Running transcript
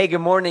Hey, good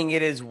morning.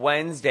 It is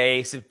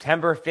Wednesday,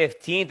 September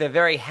 15th. A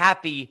very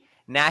happy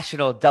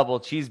National Double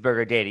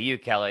Cheeseburger Day to you,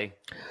 Kelly.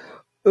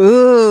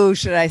 Ooh,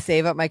 should I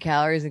save up my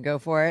calories and go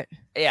for it?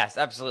 Yes,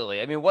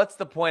 absolutely. I mean, what's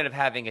the point of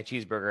having a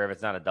cheeseburger if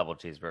it's not a double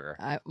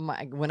cheeseburger?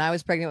 When I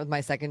was pregnant with my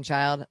second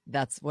child,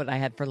 that's what I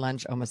had for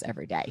lunch almost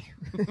every day.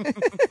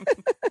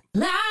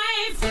 Live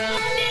from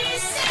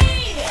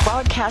DC.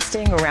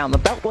 Broadcasting around the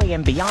Beltway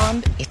and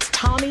beyond, it's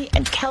Tommy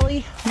and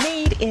Kelly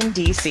made in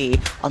DC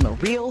on the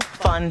Real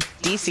Fun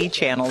DC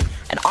channel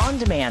and on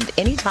demand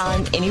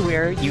anytime,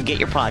 anywhere you get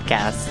your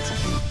podcasts.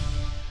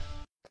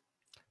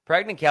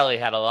 Pregnant Kelly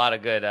had a lot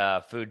of good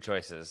food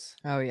choices.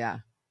 Oh, yeah.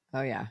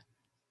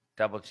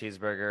 Double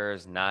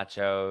cheeseburgers,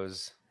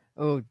 nachos.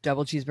 Oh,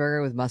 double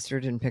cheeseburger with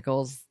mustard and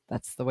pickles.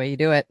 That's the way you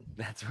do it.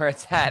 That's where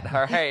it's at.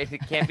 All right.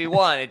 It can't be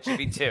one. It should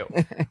be two.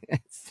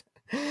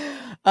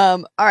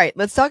 All right.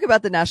 Let's talk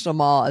about the National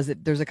Mall.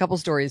 There's a couple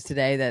stories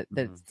today that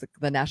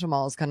the National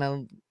Mall is going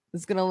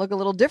to look a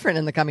little different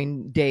in the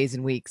coming days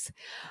and weeks.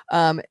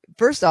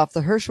 First off,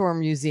 the Hirshhorn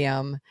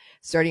Museum,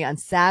 starting on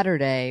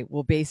Saturday,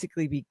 will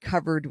basically be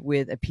covered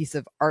with a piece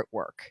of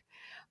artwork.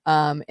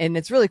 And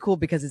it's really cool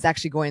because it's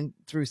actually going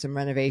through some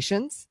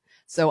renovations.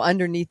 So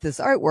underneath this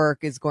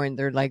artwork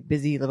they're like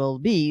busy little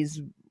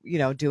bees,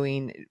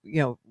 doing,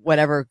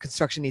 whatever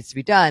construction needs to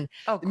be done.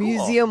 Oh, the cool.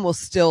 museum will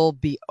still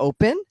be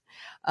open.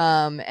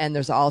 And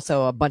there's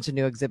also a bunch of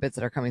new exhibits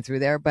that are coming through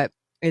there, but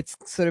it's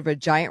sort of a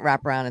giant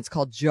wraparound. It's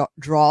called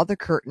Draw the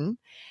Curtain.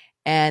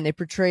 And it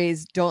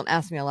portrays, don't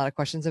ask me a lot of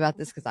questions about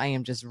this because I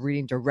am just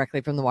reading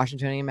directly from the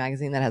Washingtonian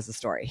magazine that has the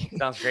story.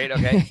 Sounds great.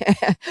 Okay.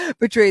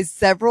 Portrays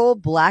several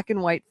black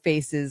and white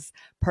faces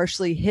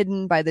partially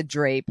hidden by the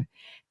drape,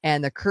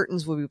 and the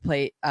curtains will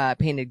be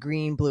painted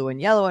green, blue,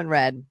 and yellow and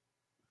red.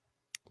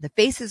 The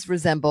faces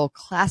resemble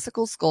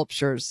classical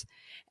sculptures,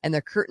 and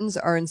the curtains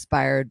are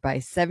inspired by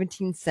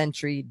 17th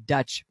century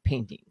Dutch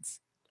paintings.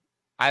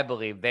 I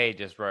believe they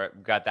just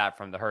got that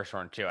from the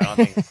Hirshhorn too. I don't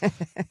think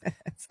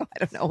so. I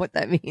don't know what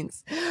that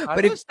means.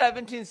 But those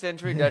 17th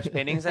century Dutch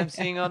paintings I'm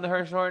seeing on the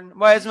Hirshhorn?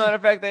 Why, as a matter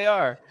of fact, they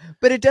are.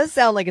 But it does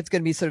sound like it's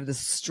going to be sort of this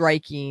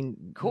striking,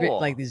 cool,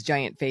 like these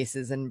giant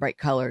faces and bright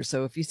colors.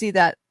 So if you see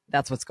that,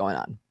 that's what's going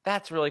on.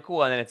 That's really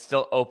cool. And then it's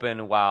still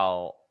open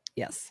while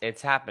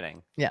it's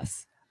happening.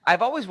 Yes.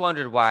 I've always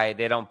wondered why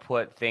they don't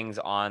put things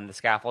on the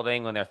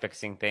scaffolding when they're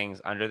fixing things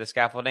under the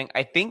scaffolding.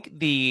 I think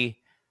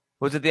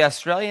was it the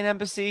Australian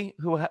embassy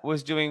who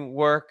was doing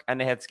work and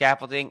they had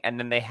scaffolding, and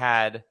then they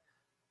had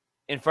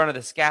in front of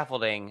the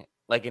scaffolding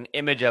like an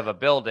image of a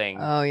building.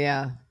 Oh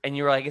yeah. And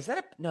you were like, is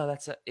that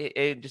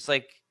it just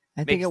like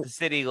makes the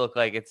city look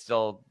like it's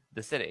still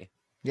the city.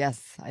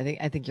 Yes, I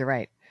think you're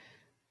right.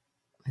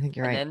 And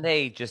then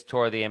they just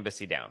tore the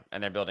embassy down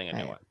and they're building a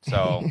new one.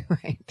 So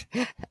right.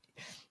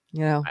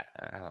 I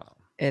don't know.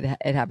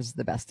 It happens to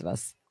the best of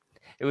us.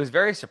 It was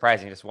very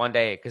surprising just one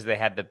day because they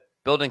had the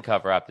building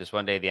cover up. Just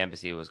one day the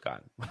embassy was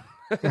gone.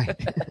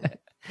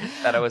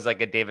 Thought it was like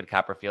a David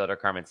Copperfield or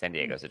Carmen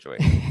Sandiego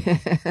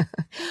situation.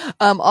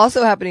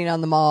 Also happening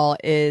on the mall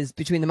is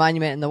between the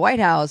monument and the White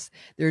House,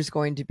 there's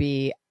going to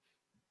be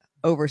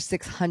over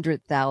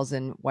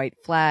 600,000 white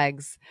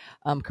flags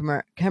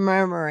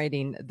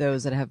commemorating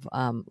those that have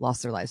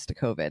lost their lives to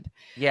COVID.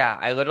 Yeah,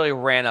 I literally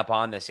ran up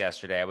on this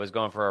yesterday. I was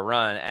going for a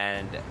run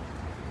and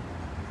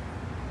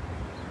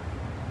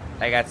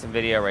I got some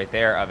video right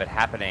there of it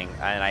happening.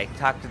 And I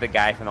talked to the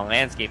guy from the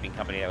landscaping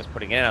company that was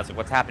putting it in. I was like,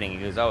 what's happening? He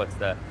goes, oh, it's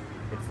the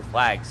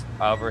flags.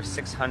 Over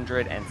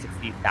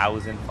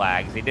 660,000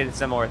 flags. They did a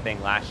similar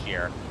thing last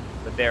year,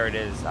 but there it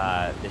is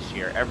this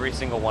year. Every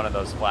single one of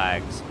those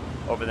flags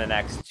over the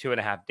next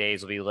 2.5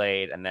 days will be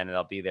laid, and then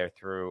it'll be there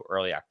through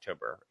early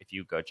October if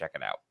you go check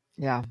it out.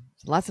 Yeah,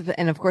 lots of,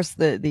 and of course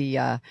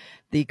the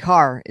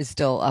car is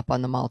still up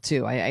on the mall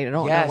too. I don't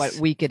know what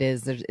week it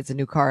is. It's a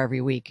new car every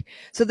week,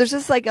 so there's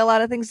just like a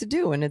lot of things to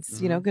do, and it's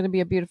going to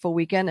be a beautiful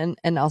weekend.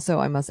 And also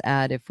I must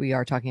add, if we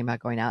are talking about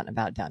going out and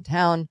about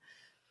downtown,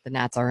 the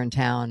Nats are in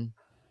town.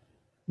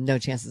 No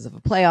chances of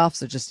a playoff,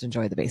 so just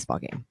enjoy the baseball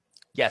game.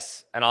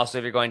 Yes, and also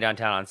if you're going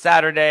downtown on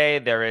Saturday,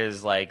 there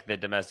is like the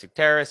domestic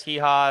terrorist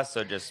hee-haw,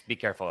 so just be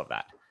careful of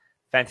that.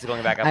 Fence is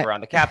going back up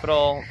around the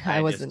Capitol.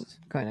 I wasn't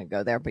going to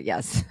go there, but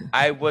yes.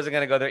 I wasn't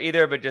going to go there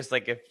either, but just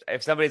like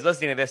if somebody's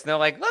listening to this and they're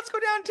like, let's go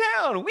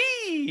downtown,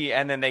 wee!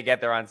 And then they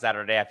get there on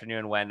Saturday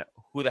afternoon when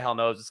who the hell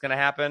knows what's going to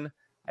happen.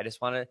 I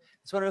just want to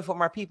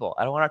inform our people.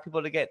 I don't want our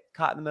people to get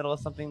caught in the middle of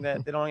something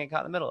that they don't want to get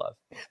caught in the middle of.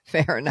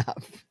 Fair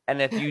enough.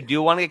 And if you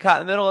do want to get caught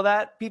in the middle of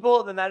that,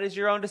 people, then that is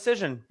your own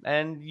decision.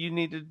 And you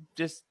need to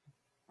just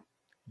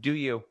do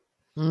you.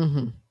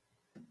 Mm-hmm.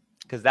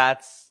 Because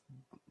that's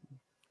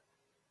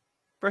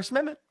First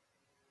Amendment.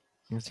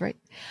 That's right.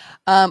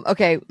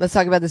 Okay, let's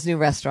talk about this new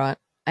restaurant.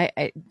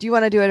 Do you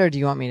want to do it or do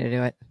you want me to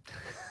do it?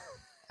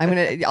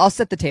 I'll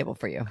set the table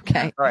for you.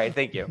 Okay. All right.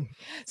 Thank you.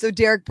 So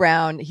Derek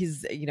Brown,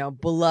 he's,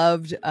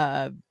 beloved,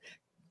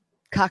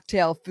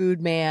 cocktail food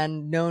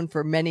man, known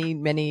for many,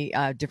 many,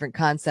 different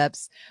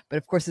concepts. But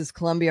of course, his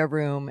Columbia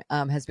room,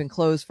 has been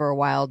closed for a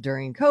while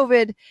during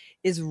COVID,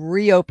 is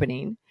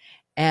reopening,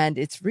 and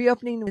it's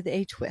reopening with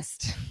a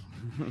twist.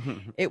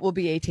 It will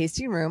be a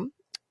tasting room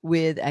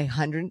with a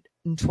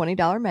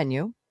 $120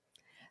 menu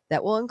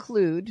that will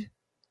include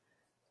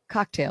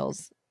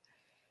cocktails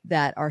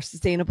that are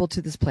sustainable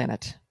to this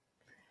planet.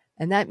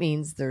 And that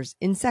means there's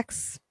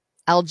insects,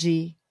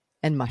 algae,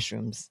 and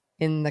mushrooms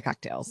in the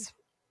cocktails.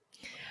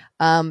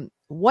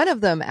 One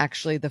of them,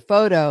 actually, the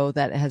photo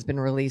that has been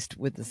released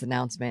with this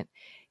announcement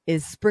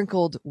is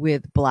sprinkled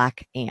with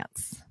black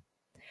ants.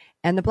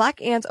 And the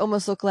black ants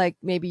almost look like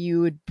maybe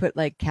you would put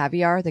like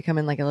caviar. They come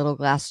in like a little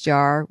glass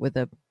jar with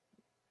a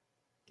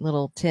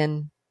little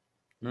tin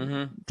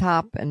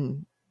top,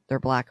 and they're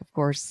black, of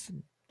course.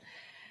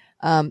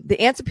 The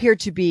ants appear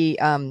to be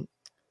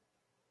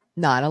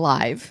not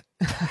alive.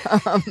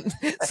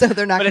 So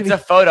they're not. But it's a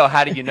photo.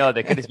 How do you know?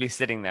 They could just be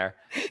sitting there.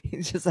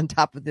 Just on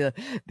top of the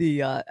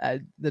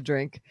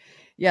drink.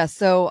 Yeah.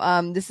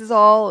 So this is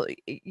all,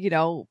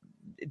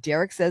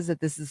 Derek says that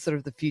this is sort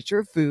of the future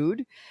of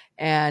food,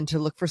 and to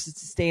look for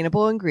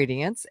sustainable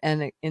ingredients,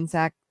 and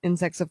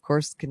insects, of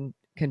course, can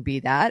be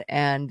that,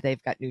 and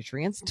they've got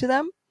nutrients to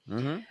them.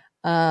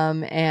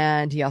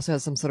 And he also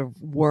has some sort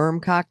of worm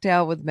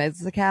cocktail with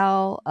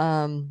mezcal.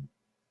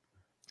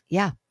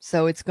 Yeah,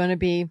 so it's going to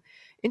be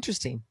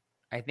interesting.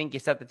 I think you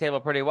set the table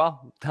pretty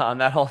well on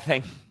that whole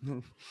thing.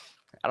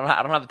 I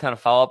don't have a ton of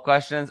follow-up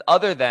questions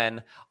other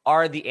than,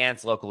 are the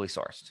ants locally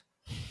sourced?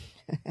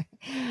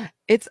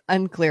 It's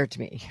unclear to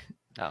me.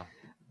 Oh,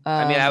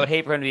 I mean, I would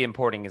hate for him to be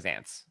importing his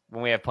ants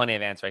when we have plenty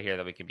of ants right here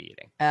that we could be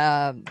eating.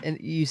 And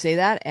you say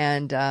that,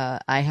 and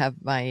I have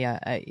my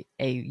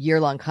a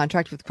year-long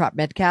contract with Crop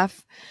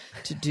Medcalf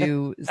to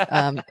do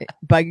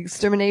bug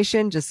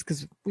extermination, just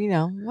because,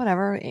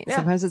 whatever. Yeah.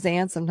 Sometimes it's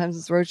ants, sometimes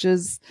it's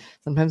roaches,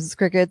 sometimes it's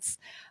crickets.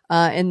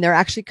 And they're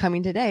actually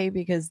coming today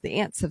because the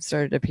ants have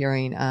started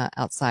appearing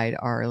outside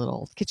our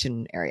little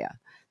kitchen area.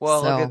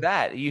 Well, look at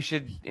that. You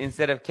should,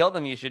 instead of kill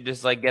them, you should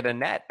just get a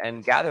net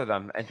and gather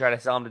them and try to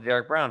sell them to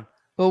Derek Brown.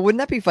 Well, wouldn't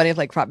that be funny if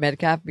Crop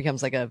Medcalf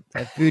becomes like a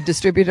food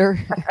distributor?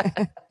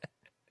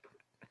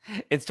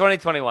 It's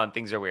 2021.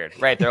 Things are weird,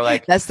 right? They're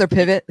like, that's their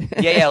pivot.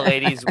 yeah,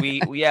 ladies.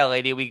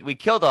 We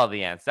killed all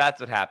the ants. That's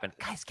what happened.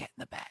 Guys, get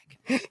in the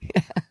bag.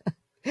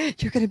 Yeah.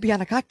 You're going to be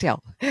on a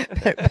cocktail.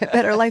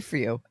 Better life for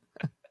you.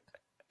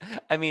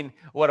 I mean,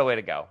 what a way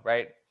to go,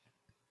 right?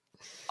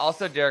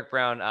 Also, Derek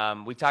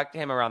Brown, we talked to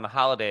him around the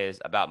holidays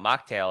about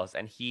mocktails,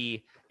 and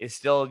he is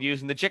still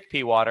using the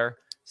chickpea water.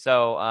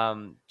 So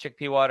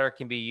chickpea water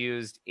can be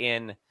used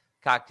in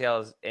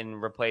cocktails in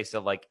replace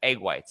of egg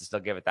whites to still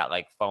give it that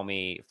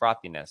foamy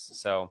frothiness.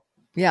 So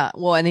yeah,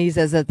 well, and he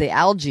says that the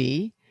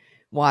algae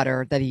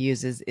water that he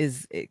uses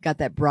it got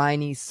that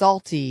briny,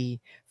 salty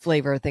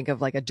flavor. Think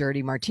of like a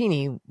dirty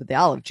martini with the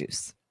olive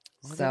juice.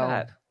 Look at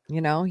that.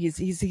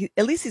 He's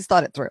at least he's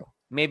thought it through.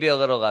 Maybe a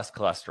little less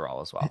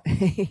cholesterol as well.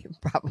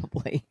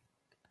 Probably.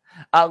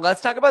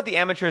 Let's talk about the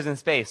amateurs in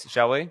space,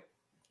 shall we?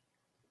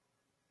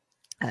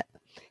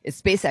 It's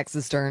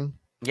SpaceX's turn.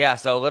 Yeah,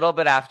 so a little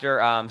bit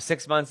after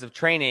 6 months of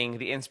training,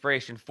 the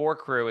Inspiration 4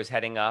 crew is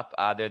heading up.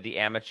 They're the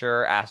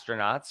amateur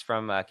astronauts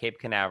from Cape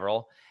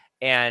Canaveral,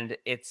 and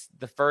it's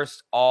the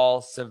first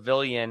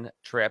all-civilian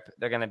trip.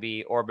 They're going to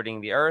be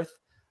orbiting the Earth.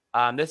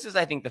 This is,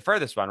 I think, the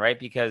furthest one, right?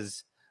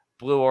 Because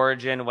Blue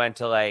Origin went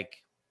to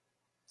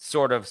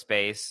sort of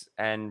space,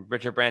 and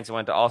Richard Branson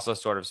went to also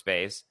sort of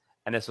space,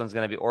 and this one's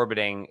going to be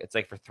orbiting. It's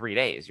for 3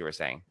 days, you were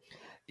saying.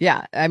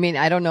 Yeah, I mean,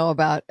 I don't know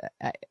about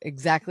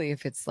exactly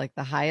if it's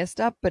the highest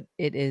up, but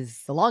it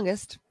is the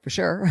longest for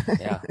sure.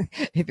 Yeah.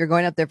 If you're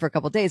going up there for a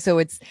couple of days. So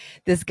it's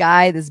this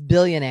guy, this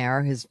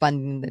billionaire who's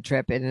funding the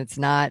trip, and it's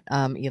not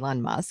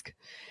Elon Musk.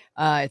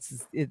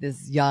 It's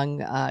this young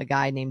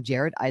guy named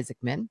Jared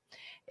Isaacman.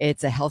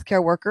 It's a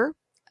healthcare worker,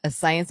 a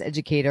science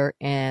educator,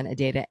 and a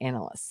data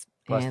analyst.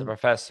 Plus the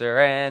professor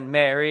and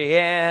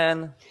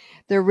Marianne.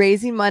 They're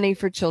raising money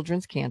for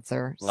children's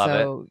cancer.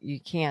 Love it. You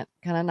can't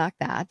kind of knock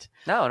that.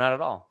 No, not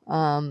at all.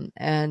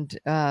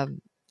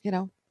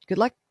 Good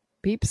luck,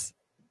 peeps.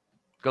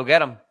 Go get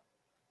them.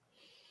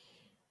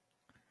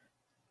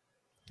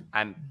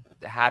 I'm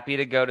happy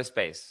to go to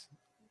space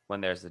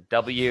when there's a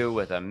W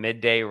with a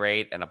midday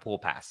rate and a pool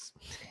pass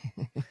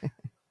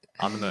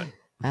on the moon.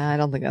 I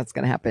don't think that's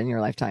going to happen in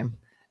your lifetime.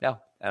 No,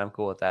 and I'm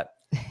cool with that.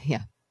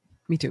 Yeah,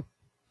 me too.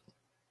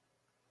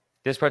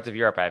 There's parts of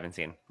Europe I haven't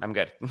seen. I'm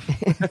good.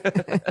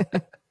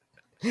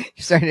 You're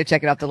starting to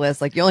check it off the list.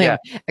 You only have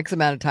X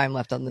amount of time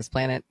left on this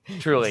planet.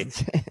 Truly.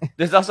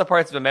 There's also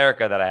parts of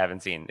America that I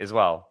haven't seen as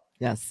well.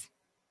 Yes.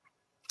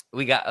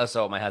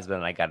 So my husband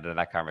and I got into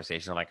that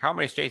conversation. I'm like, how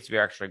many states have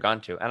you actually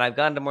gone to? And I've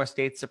gone to more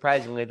states,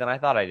 surprisingly, than I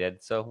thought I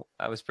did. So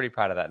I was pretty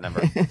proud of that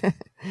number.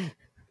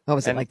 What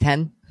was it,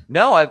 10?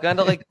 No, I've gone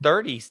to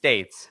 30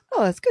 states.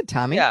 Oh, that's good,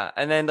 Tommy. Yeah,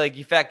 and then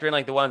you factor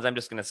in the ones I'm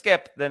just going to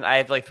skip, then I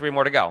have 3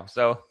 more to go.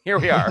 So here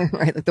we are.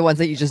 Right, the ones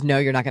that you just know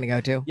you're not going to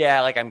go to.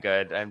 Yeah, I'm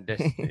good. I'm just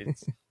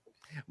it's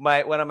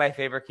one of my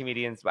favorite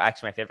comedians,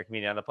 actually my favorite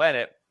comedian on the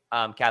planet,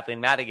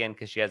 Kathleen Madigan,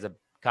 because she has a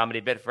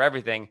comedy bit for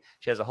everything.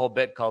 She has a whole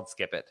bit called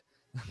Skip It.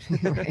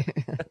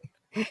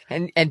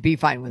 and be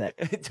fine with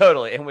it.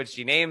 Totally. In which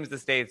she names the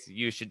states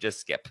you should just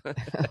skip. Okay.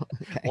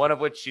 One of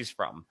which she's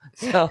from.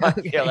 So I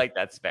feel like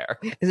that's fair.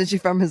 Isn't she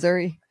from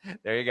Missouri?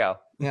 There you go.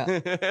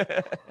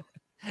 Yeah.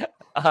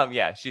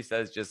 Yeah, she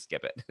says just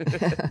skip it.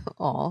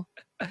 Aw.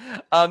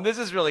 This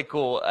is really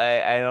cool.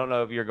 I don't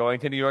know if you're going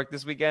to New York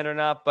this weekend or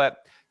not, but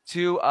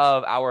two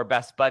of our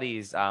best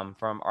buddies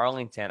from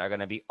Arlington are going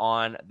to be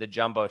on the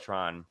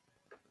Jumbotron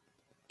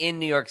in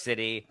New York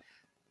City,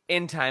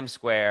 in Times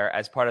Square,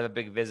 as part of a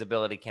big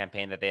visibility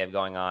campaign that they have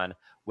going on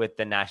with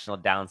the National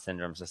Down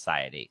Syndrome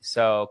Society.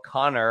 So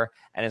Connor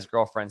and his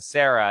girlfriend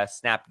Sarah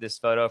snapped this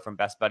photo from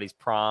Best Buddies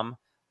prom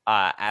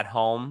at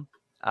home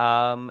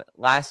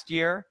last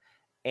year.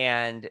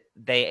 And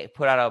they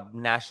put out a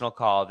national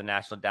call, the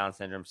National Down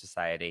Syndrome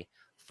Society,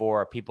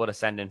 for people to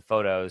send in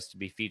photos to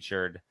be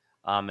featured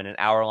in an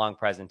hour-long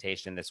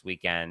presentation this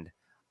weekend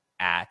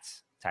at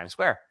Times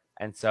Square.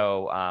 And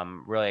so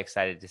really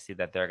excited to see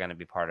that they're going to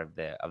be part of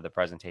the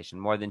presentation.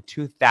 More than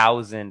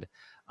 2,000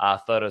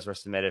 photos were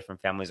submitted from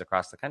families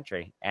across the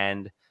country.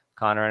 And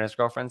Connor and his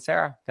girlfriend,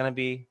 Sarah, going to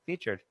be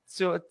featured.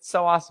 So it's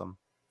so awesome.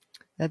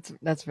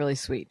 That's really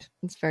sweet.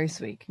 It's very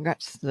sweet.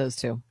 Congrats to those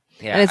two.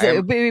 Yeah, and it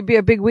would be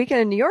a big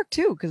weekend in New York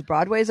too, because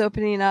Broadway's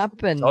opening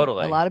up, and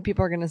totally. A lot of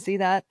people are going to see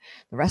that.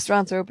 The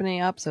restaurants are opening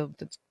up, so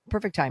it's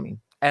perfect timing.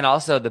 And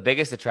also, the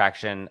biggest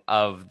attraction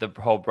of the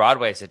whole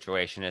Broadway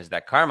situation is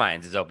that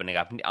Carmine's is opening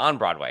up on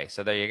Broadway.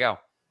 So there you go.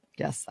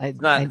 Yes,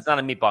 it's not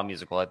a meatball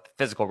musical. A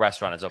physical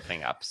restaurant is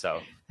opening up. So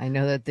I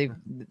know that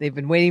they've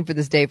been waiting for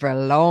this day for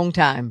a long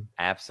time.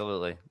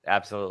 Absolutely.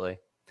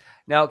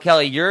 Now,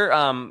 Kelly, you're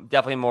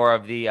definitely more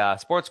of the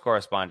sports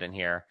correspondent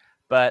here.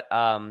 But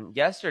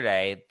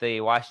yesterday,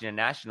 the Washington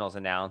Nationals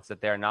announced that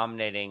they're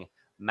nominating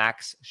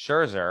Max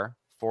Scherzer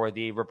for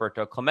the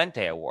Roberto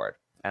Clemente Award.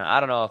 And I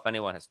don't know if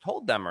anyone has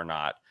told them or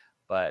not,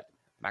 but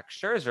Max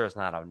Scherzer is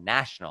not a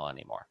national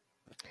anymore.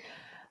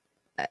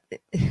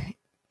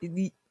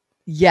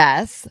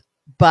 Yes,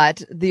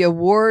 but the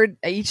award,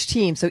 each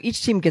team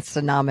gets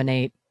to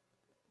nominate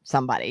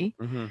somebody.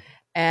 Mm-hmm.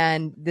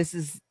 And this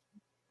is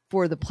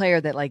for the player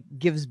that like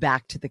gives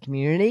back to the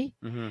community.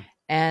 Mm-hmm.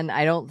 And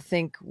I don't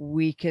think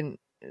we can,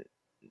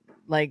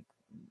 like,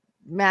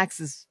 Max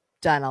has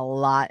done a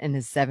lot in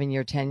his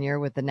 7-year tenure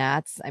with the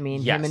Nats. I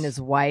mean, yes. Him and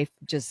his wife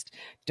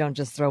don't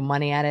just throw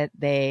money at it.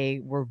 They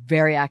were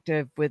very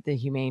active with the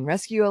Humane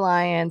Rescue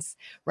Alliance.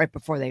 Right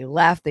before they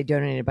left, they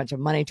donated a bunch of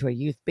money to a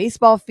youth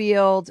baseball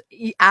field.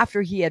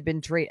 After he had been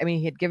traded, I mean,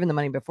 he had given the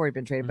money before he'd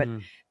been traded, mm-hmm.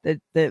 but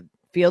the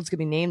field's going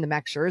to be named the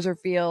Max Scherzer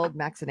Field,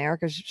 Max and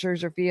Erica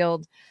Scherzer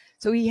Field.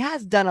 So he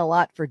has done a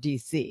lot for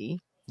DC.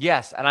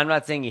 Yes, and I'm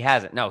not saying he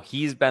hasn't. No,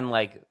 he's been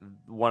like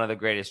one of the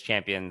greatest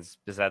champions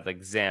besides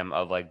like Zim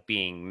of like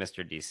being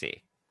Mr.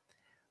 DC.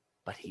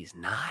 But he's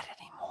not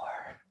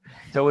anymore.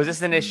 So was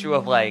this an issue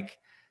of like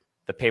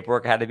the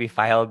paperwork had to be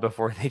filed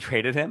before they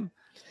traded him?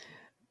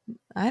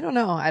 I don't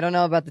know. I don't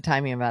know about the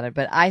timing about it,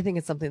 but I think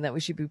it's something that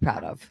we should be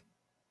proud of.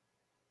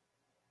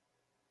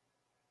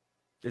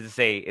 Does it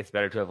say it's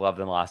better to have loved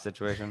than lost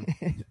situation?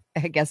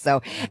 I guess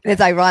so. And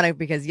it's ironic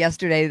because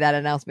yesterday that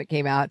announcement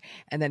came out,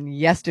 and then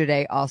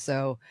yesterday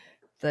also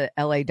the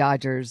LA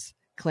Dodgers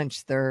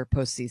clinched their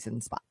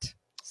postseason spot.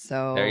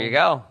 So there you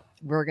go.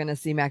 We're going to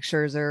see Max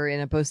Scherzer in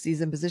a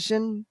postseason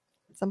position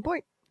at some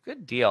point.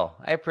 Good deal.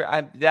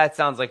 That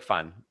sounds like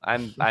fun.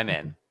 I'm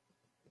in.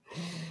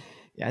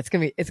 Yeah, it's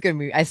gonna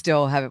be. I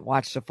still haven't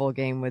watched a full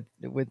game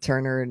with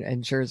Turner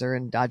and Scherzer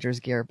and Dodgers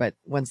gear, but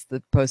once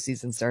the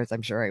postseason starts,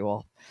 I'm sure I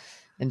will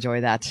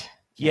enjoy that.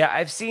 Yeah,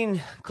 I've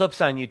seen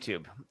clips on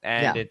YouTube,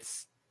 and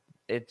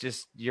it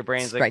just your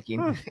brain's striking.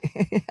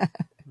 Like,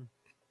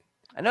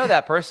 I know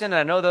that person, and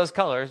I know those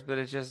colors, but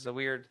it's just a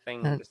weird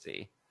thing to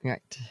see.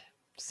 Right.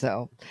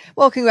 So,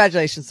 well,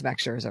 congratulations to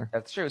Max Scherzer.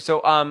 That's true.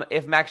 So,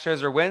 if Max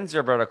Scherzer wins the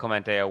Roberto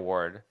Clemente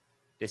Award,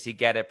 does he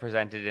get it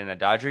presented in a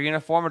Dodger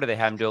uniform, or do they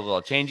have him do a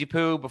little changey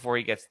poo before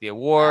he gets the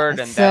award?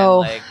 And then,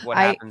 like, what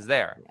happens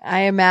there?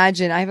 I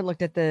imagine, I haven't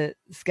looked at the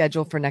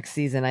schedule for next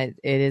season. It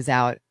is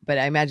out, but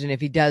I imagine if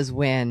he does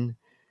win,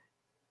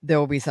 there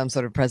will be some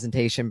sort of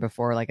presentation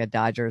before like a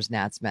Dodgers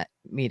Nats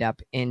meet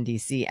up in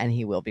DC, and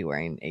he will be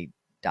wearing a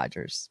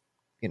Dodgers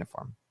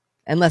uniform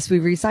unless we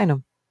re-sign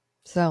him.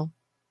 So.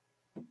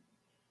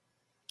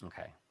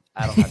 Okay.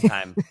 I don't have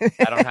time.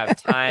 I don't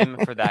have time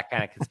for that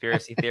kind of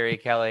conspiracy theory,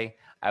 Kelly.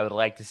 I would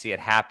like to see it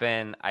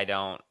happen. I'm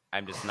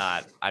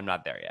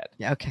not there yet.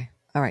 Yeah. Okay.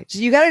 All right. So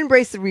you got to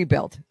embrace the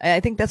rebuild. I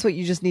think that's what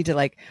you just need to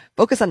like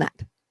focus on that,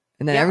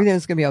 and then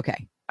everything's going to be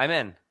okay. I'm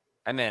in.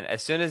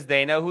 As soon as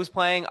they know who's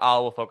playing,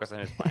 will focus on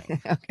who's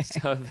playing. Okay.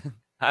 So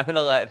I'm going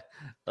to let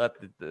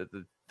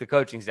the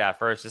coaching staff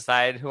first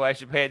decide who I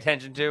should pay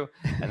attention to,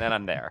 and then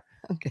I'm there.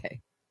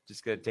 Okay.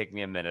 Just going to take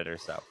me a minute or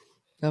so.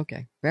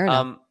 Okay. Fair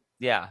enough.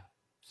 Yeah.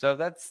 So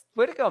that's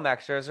way to go,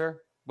 Max Scherzer.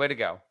 Way to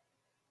go.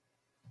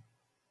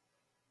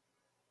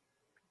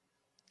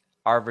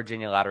 Our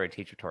Virginia Lottery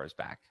Teacher Tour is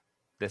back.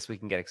 This we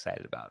can get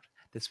excited about.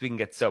 This we can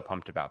get so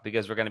pumped about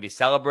because we're going to be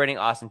celebrating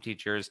awesome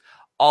teachers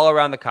all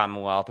around the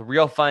Commonwealth.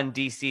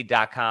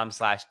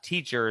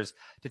 realfunddc.com/teachers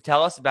to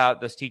tell us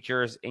about those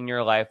teachers in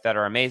your life that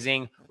are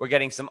amazing. We're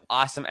getting some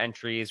awesome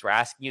entries. We're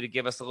asking you to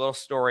give us a little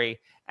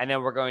story, and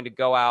then we're going to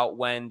go out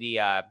when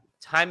the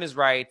time is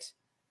right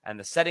and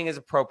the setting is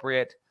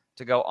appropriate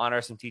to go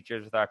honor some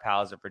teachers with our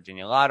pals at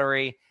Virginia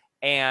Lottery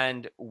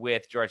and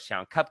with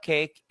Georgetown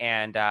Cupcake.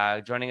 And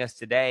joining us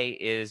today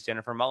is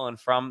Jennifer Mullen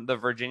from the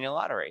Virginia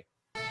Lottery.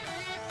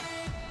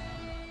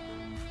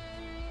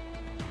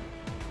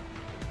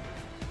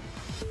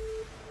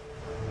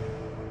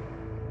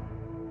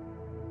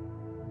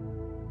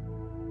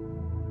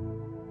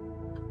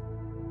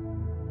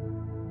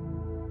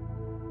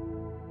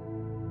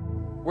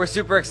 We're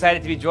super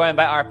excited to be joined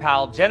by our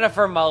pal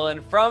Jennifer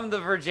Mullen from the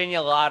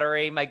Virginia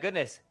Lottery. My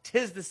goodness,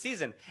 'tis the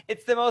season.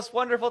 It's the most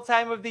wonderful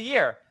time of the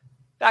year.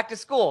 Back to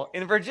school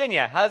in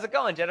Virginia. How's it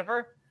going,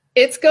 Jennifer?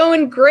 It's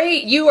going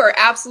great. You are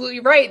absolutely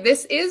right.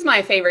 This is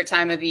my favorite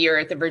time of the year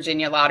at the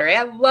Virginia Lottery.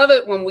 I love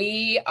it when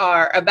we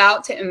are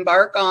about to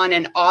embark on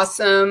an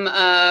awesome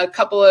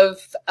couple of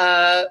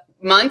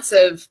months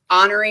of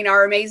honoring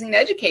our amazing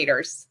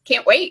educators.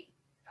 Can't wait.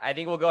 I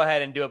think we'll go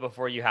ahead and do it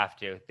before you have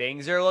to.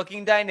 Things are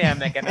looking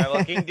dynamic and they're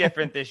looking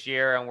different this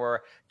year, and we're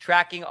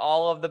tracking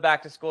all of the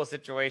back to school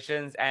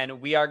situations, and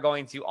we are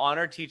going to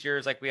honor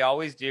teachers like we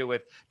always do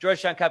with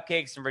Georgetown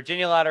Cupcakes and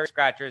Virginia Lottery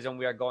Scratchers, and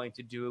we are going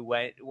to do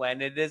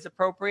when it is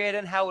appropriate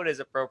and how it is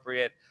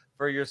appropriate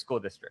for your school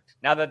district.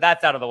 Now that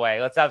that's out of the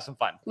way, let's have some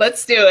fun.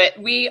 Let's do it.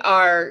 We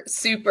are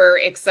super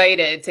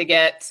excited to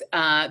get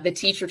the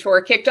teacher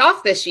tour kicked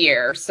off this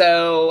year.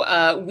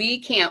 So we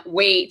can't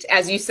wait,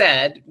 as you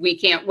said, we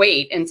can't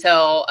wait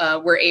until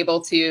we're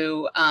able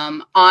to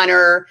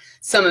honor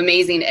some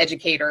amazing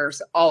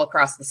educators all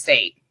across the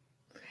state.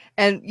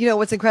 And, you know,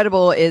 what's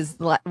incredible is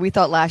we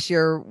thought last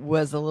year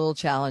was a little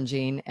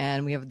challenging,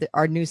 and we have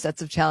our new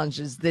sets of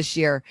challenges this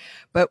year.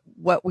 But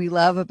what we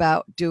love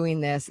about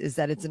doing this is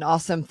that it's an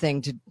awesome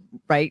thing to,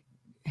 right,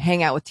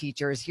 hang out with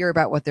teachers, hear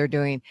about what they're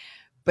doing.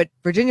 But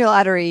Virginia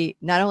Lottery,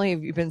 not only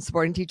have you been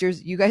supporting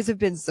teachers, you guys have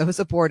been so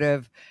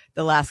supportive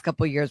the last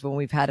couple of years when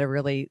we've had to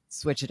really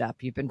switch it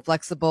up. You've been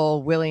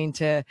flexible, willing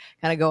to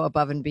kind of go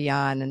above and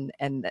beyond.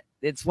 And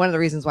it's one of the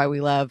reasons why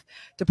we love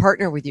to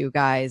partner with you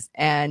guys.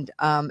 And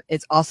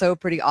it's also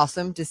pretty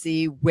awesome to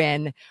see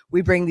when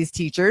we bring these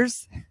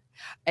teachers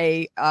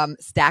a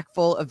stack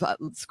full of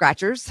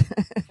scratchers,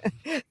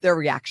 their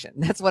reaction.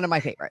 That's one of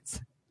my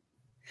favorites.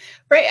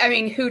 Right. I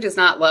mean, who does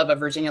not love a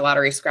Virginia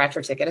Lottery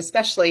scratcher ticket,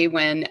 especially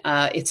when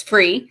it's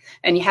free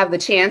and you have the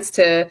chance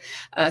to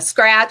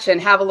scratch and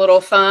have a little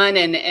fun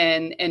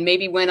and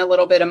maybe win a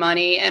little bit of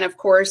money. And of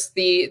course,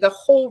 the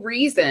whole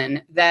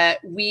reason that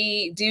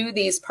we do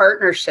these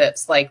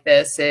partnerships like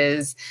this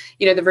is,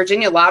 you know, the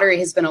Virginia Lottery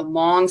has been a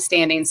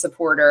long-standing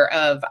supporter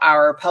of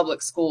our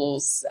public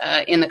schools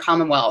in the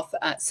Commonwealth.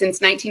 Since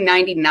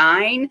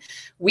 1999,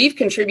 we've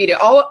contributed,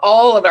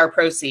 all of our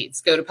proceeds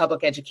go to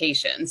public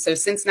education. So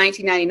since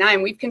 1999,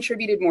 we've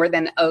contributed more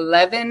than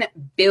 $11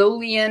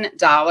 billion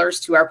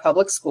to our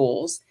public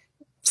schools,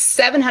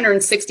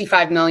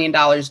 $765 million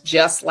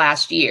just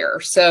last year.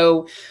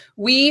 So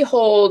we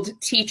hold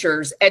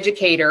teachers,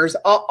 educators,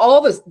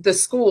 all the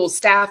schools,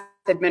 staff,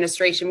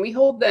 administration, we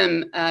hold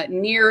them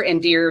near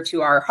and dear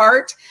to our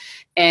heart.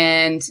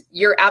 And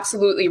you're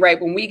absolutely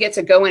right. When we get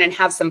to go in and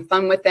have some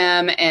fun with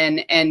them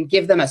and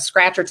give them a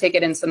scratcher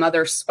ticket and some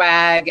other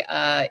swag,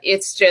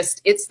 it's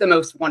the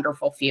most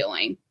wonderful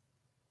feeling.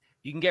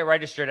 You can get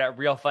registered at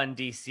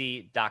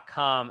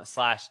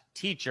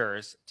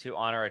realfunddc.com/teachers to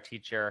honor a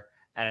teacher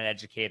and an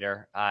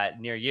educator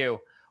near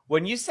you.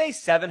 When you say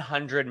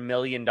 $700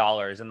 million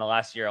in the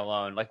last year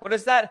alone, like what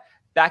is that,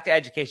 back to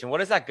education, what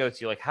does that go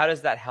to? Like, how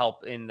does that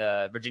help in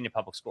the Virginia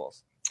public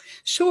schools?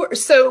 Sure.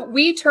 So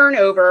we turn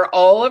over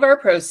all of our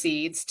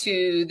proceeds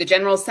to the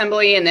General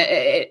Assembly and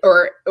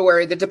or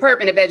the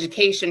Department of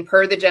Education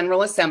per the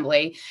General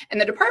Assembly.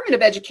 And the Department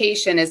of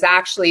Education is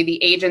actually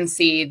the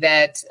agency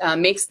that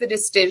makes the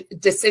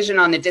decision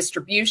on the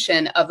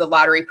distribution of the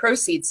lottery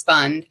proceeds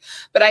fund.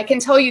 But I can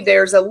tell you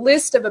there's a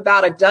list of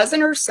about a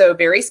dozen or so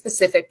very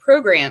specific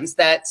programs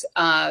that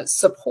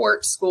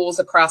support schools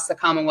across the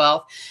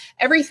Commonwealth.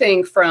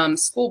 Everything from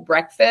school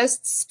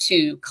breakfasts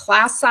to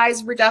class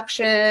size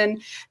reduction,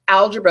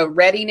 algebra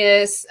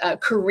readiness,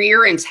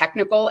 career and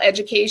technical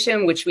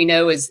education, which we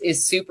know is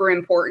super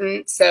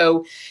important.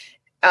 So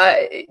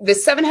the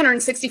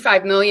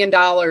 $765 million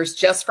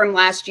just from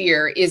last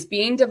year is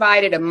being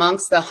divided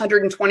amongst the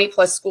 120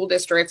 plus school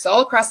districts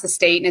all across the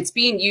state, and it's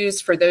being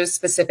used for those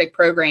specific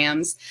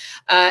programs.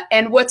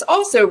 And what's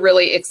also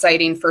really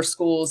exciting for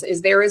schools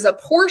is there is a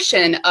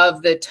portion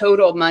of the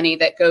total money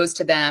that goes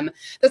to them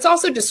that's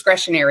also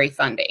discretionary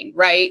funding,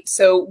 right?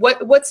 So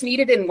what's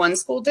needed in one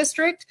school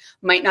district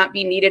might not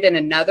be needed in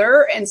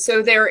another. And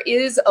so there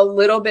is a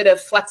little bit of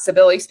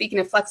flexibility. Speaking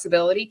of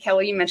flexibility,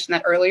 Kelly, you mentioned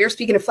that earlier.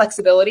 Speaking of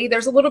flexibility,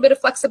 there's a little bit of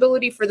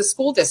flexibility for the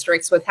school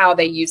districts with how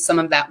they use some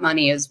of that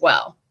money as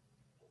well.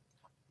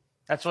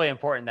 That's really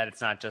important that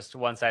it's not just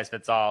one size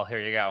fits all.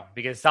 Here you go.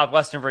 Because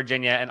Southwestern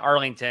Virginia and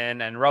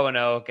Arlington and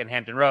Roanoke and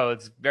Hampton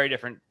Roads, very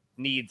different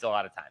needs a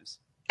lot of times.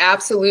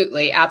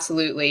 Absolutely,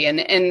 absolutely.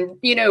 And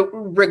you know,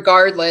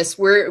 regardless,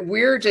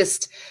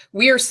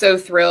 we are so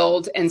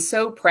thrilled and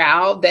so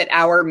proud that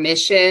our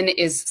mission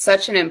is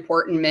such an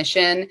important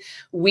mission.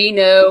 We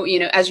know, you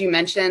know, as you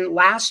mentioned,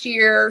 last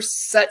year,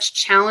 such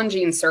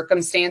challenging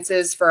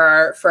circumstances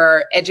for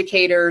our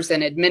educators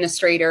and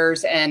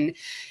administrators, and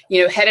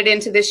you know, headed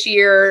into this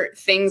year,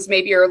 things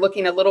maybe are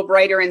looking a little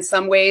brighter in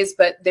some ways,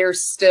 but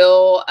there's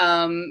still,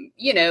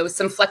 you know,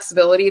 some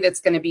flexibility that's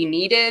going to be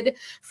needed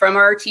from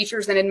our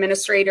teachers and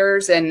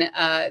administrators. And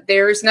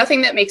there's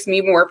nothing that makes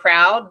me more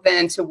proud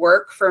than to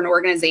work for an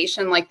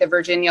organization like the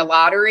Virginia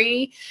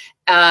Lottery.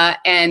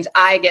 And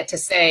I get to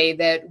say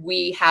that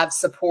we have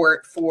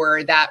support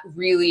for that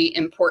really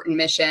important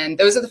mission.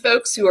 Those are the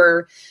folks who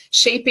are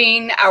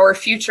shaping our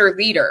future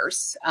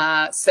leaders.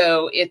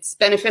 So it's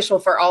beneficial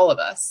for all of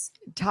us.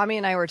 Tommy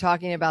and I were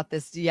talking about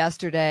this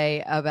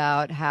yesterday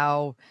about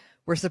how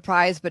we're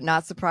surprised but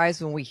not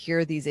surprised when we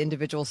hear these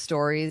individual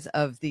stories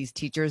of these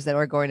teachers that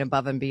are going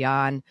above and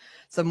beyond.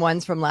 Some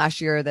ones from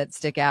last year that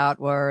stick out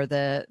were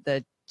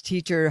the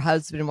teacher,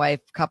 husband and wife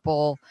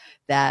couple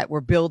that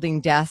were building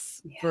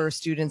desks for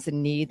students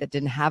in need that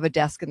didn't have a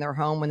desk in their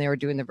home when they were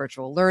doing the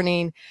virtual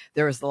learning.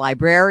 There was the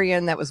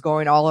librarian that was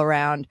going all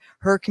around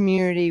her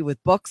community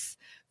with books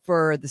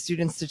for the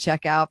students to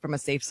check out from a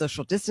safe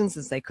social distance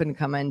as they couldn't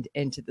come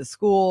into the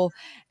school.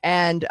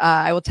 And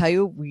I will tell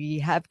you, we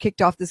have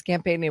kicked off this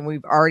campaign and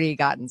we've already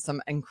gotten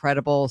some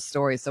incredible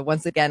stories. So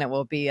once again, it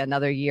will be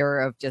another year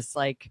of just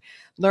like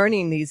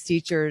learning these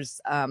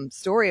teachers'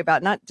 story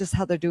about not just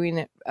how they're doing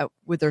it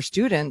with their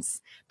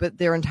students, but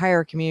their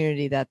entire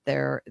community that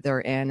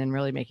they're in and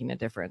really making a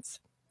difference.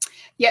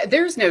 Yeah,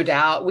 there's no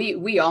doubt.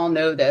 We all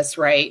know this,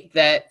 right?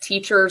 That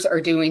teachers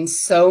are doing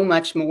so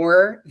much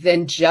more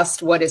than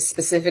just what is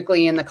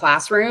specifically in the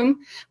classroom.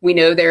 We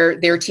know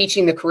they're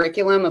teaching the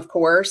curriculum, of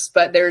course,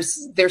 but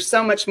there's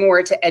so much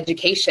more to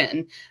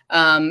education.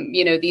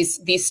 You know,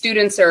 these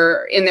students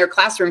are in their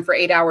classroom for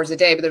 8 hours a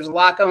day, but there's a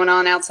lot going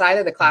on outside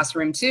of the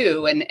classroom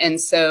too.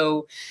 And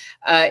so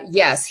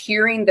yes,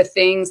 hearing the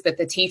things that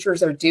the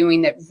teachers are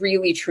doing that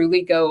really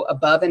truly go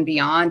above and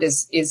beyond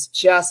is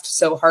just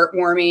so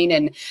heartwarming.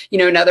 And you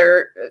know,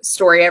 another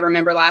story I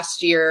remember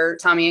last year,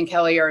 Tommy and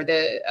Kelly are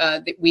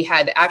we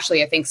had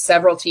actually, I think,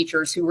 several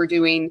teachers who were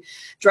doing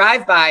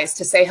drive-bys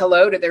to say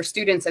hello to their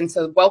students and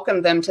to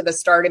welcome them to the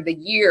start of the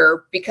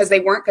year, because they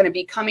weren't going to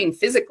be coming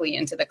physically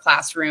into the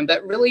classroom,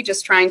 but really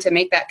just trying to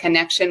make that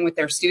connection with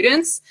their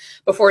students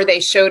before they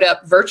showed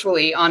up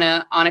virtually on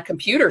a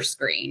computer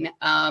screen.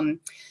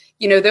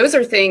 You know, those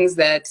are things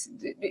that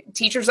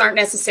teachers aren't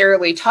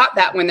necessarily taught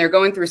that when they're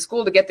going through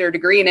school to get their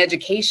degree in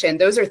education.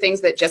 Those are things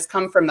that just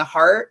come from the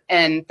heart.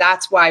 And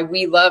that's why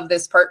we love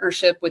this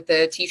partnership with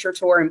the Teacher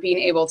Tour and being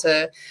able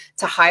to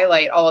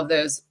highlight all of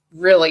those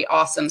really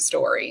awesome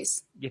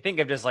stories. You think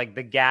of just like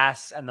the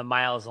gas and the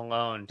miles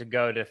alone to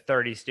go to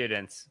 30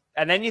 students.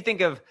 And then you think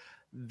of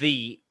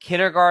the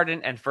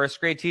kindergarten and first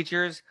grade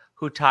teachers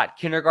who taught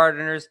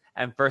kindergarteners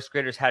and first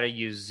graders how to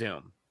use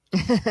Zoom.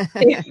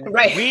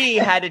 Right. We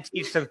had to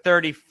teach some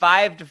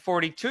 35 to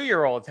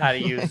 42-year-olds how to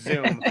use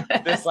Zoom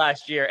this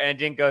last year, and it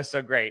didn't go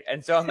so great.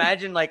 And so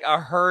imagine like a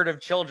herd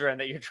of children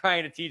that you're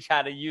trying to teach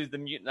how to use the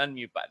mute and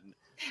unmute button.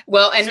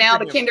 Well, and now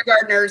the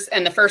kindergartners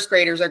and the first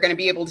graders are going to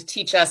be able to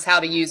teach us how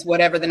to use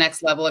whatever the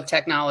next level of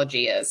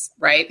technology is,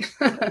 right?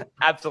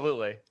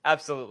 Absolutely.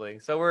 Absolutely.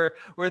 So we're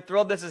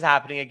thrilled this is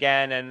happening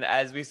again. And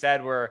as we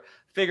said, we're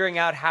figuring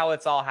out how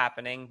it's all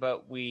happening,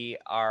 but we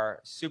are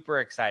super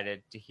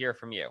excited to hear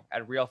from you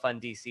at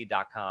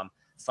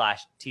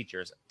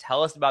realfunddc.com/teachers.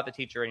 Tell us about the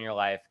teacher in your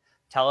life.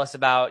 Tell us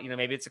about, you know,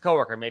 maybe it's a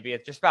coworker, maybe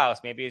it's your spouse,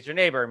 maybe it's your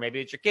neighbor, maybe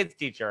it's your kid's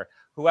teacher.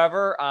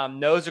 Whoever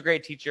knows a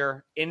great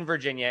teacher in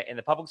Virginia in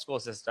the public school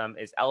system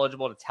is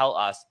eligible to tell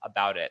us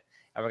about it.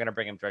 And we're going to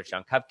bring them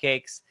Georgetown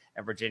cupcakes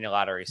and Virginia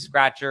Lottery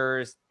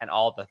scratchers and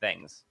all the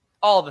things.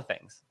 All the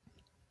things.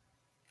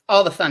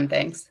 All the fun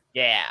things.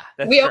 Yeah.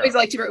 We always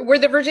like to, we're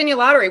the Virginia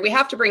Lottery. We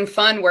have to bring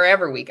fun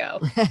wherever we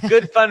go.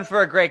 Good fun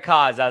for a great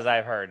cause, as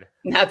I've heard.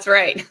 That's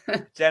right.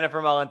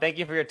 Jennifer Mullen, thank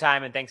you for your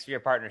time and thanks for your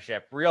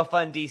partnership.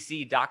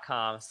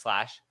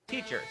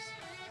 realfunddc.com/teachers.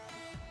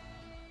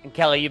 And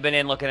Kelly, you've been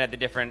in looking at the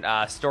different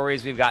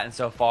stories we've gotten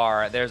so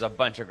far. There's a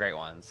bunch of great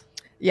ones.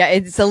 Yeah,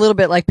 it's a little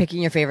bit like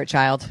picking your favorite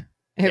child.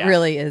 It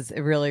really is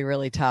really,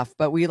 really tough.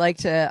 But we like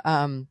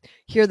to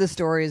hear the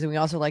stories, and we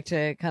also like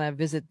to kind of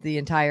visit the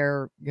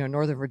entire, you know,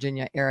 Northern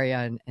Virginia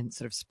area and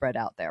sort of spread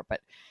out there. But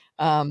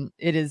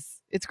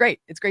it's great.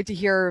 It's great to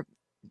hear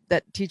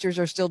that teachers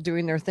are still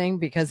doing their thing,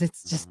 because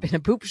it's just been a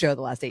poop show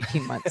the last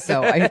 18 months.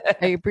 So I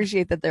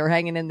appreciate that they're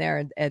hanging in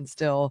there and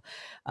still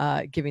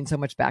giving so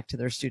much back to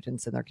their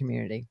students and their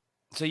community.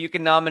 So you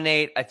can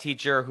nominate a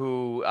teacher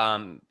who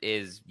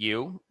is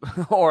you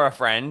or a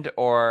friend,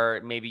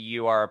 or maybe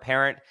you are a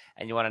parent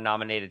and you want to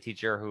nominate a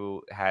teacher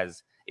who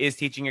is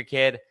teaching your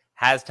kid,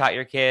 has taught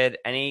your kid.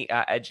 Any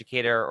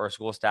educator or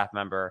school staff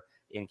member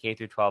in K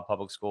through 12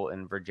 public school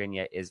in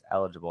Virginia is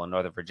eligible, in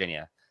Northern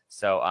Virginia.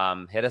 So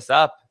hit us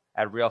up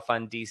at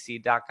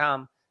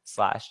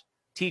realfunddc.com/teachers.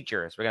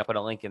 teachers. We're going to put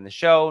a link in the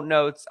show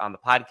notes on the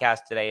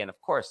podcast today. And of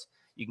course,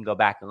 you can go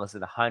back and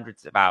listen to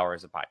hundreds of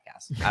hours of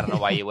podcasts. I don't know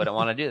why you wouldn't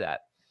want to do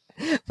that.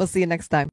 We'll see you next time.